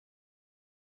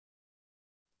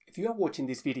If you are watching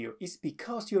this video, it's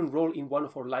because you enrolled in one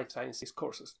of our life sciences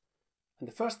courses. And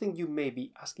the first thing you may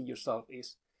be asking yourself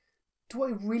is, do I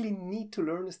really need to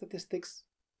learn statistics?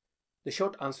 The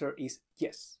short answer is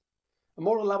yes. A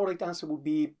more elaborate answer would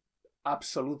be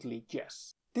absolutely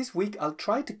yes. This week I'll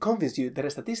try to convince you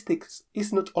that statistics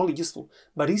is not only useful,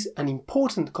 but is an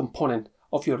important component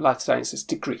of your life sciences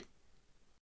degree.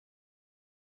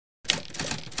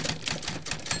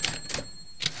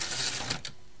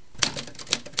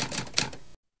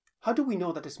 How do we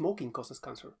know that smoking causes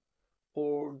cancer?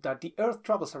 Or that the Earth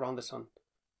travels around the Sun?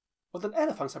 Or that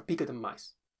elephants are bigger than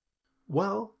mice?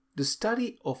 Well, the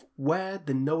study of where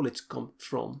the knowledge comes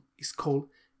from is called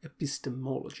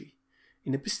epistemology.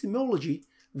 In epistemology,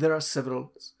 there are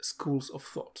several schools of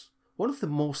thought. One of the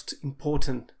most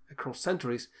important across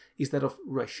centuries is that of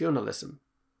rationalism.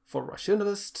 For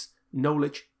rationalists,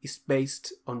 knowledge is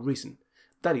based on reason.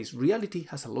 That is, reality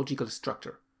has a logical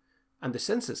structure, and the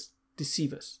senses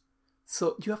deceive us.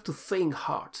 So you have to think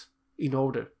hard in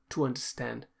order to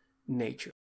understand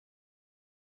nature.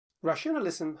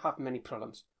 Rationalism have many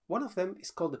problems. One of them is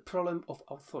called the problem of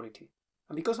authority.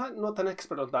 And because I'm not an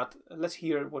expert on that, let's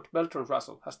hear what Bertrand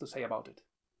Russell has to say about it.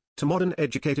 To modern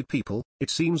educated people, it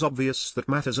seems obvious that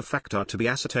matters of fact are to be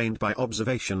ascertained by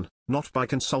observation, not by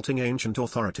consulting ancient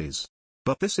authorities.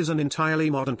 But this is an entirely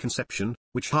modern conception,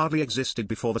 which hardly existed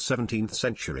before the 17th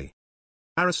century.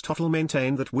 Aristotle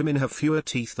maintained that women have fewer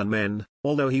teeth than men.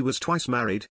 Although he was twice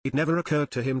married, it never occurred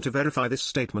to him to verify this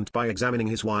statement by examining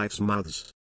his wives'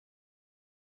 mouths.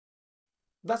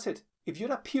 That's it. If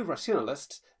you're a pure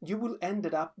rationalist, you will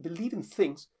end up believing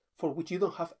things for which you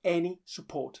don't have any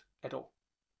support at all.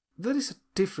 There is a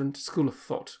different school of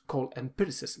thought called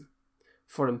empiricism.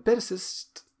 For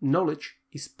empiricists, knowledge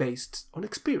is based on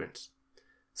experience.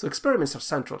 So experiments are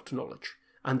central to knowledge,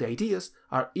 and the ideas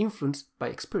are influenced by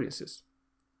experiences.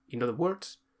 In other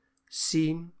words,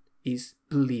 seeing is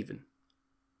believing.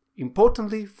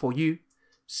 Importantly for you,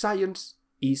 science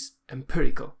is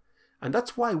empirical, and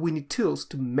that's why we need tools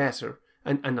to measure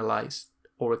and analyze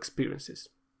our experiences.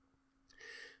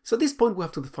 So at this point we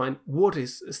have to define what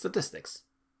is statistics.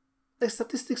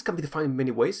 Statistics can be defined in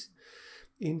many ways.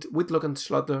 In Whitlock and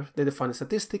Schluter, they define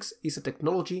statistics as a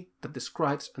technology that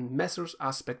describes and measures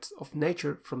aspects of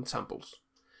nature from samples.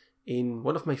 In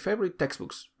one of my favorite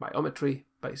textbooks, Biometry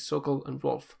by Sokol and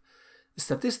Rolf,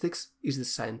 statistics is the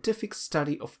scientific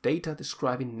study of data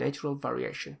describing natural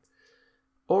variation.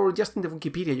 Or just in the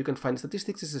Wikipedia you can find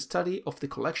statistics is a study of the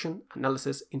collection,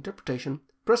 analysis, interpretation,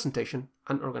 presentation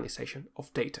and organization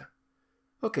of data.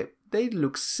 Okay, they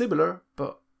look similar,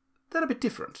 but they're a bit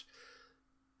different.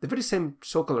 The very same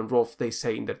Sokol and Rolf, they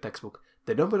say in their textbook,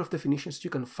 the number of definitions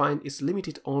you can find is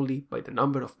limited only by the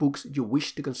number of books you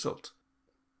wish to consult.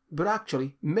 But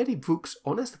actually, many books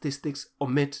on statistics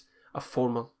omit a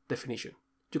formal definition.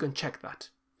 You can check that.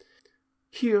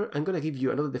 Here, I'm going to give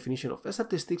you another definition of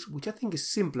statistics, which I think is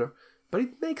simpler, but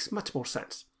it makes much more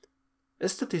sense.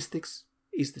 Statistics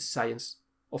is the science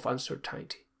of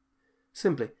uncertainty.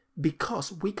 Simply,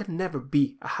 because we can never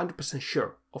be 100%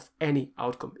 sure of any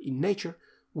outcome in nature,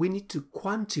 we need to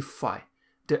quantify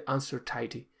the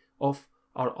uncertainty of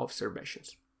our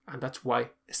observations. And that's why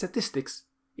statistics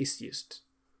is used.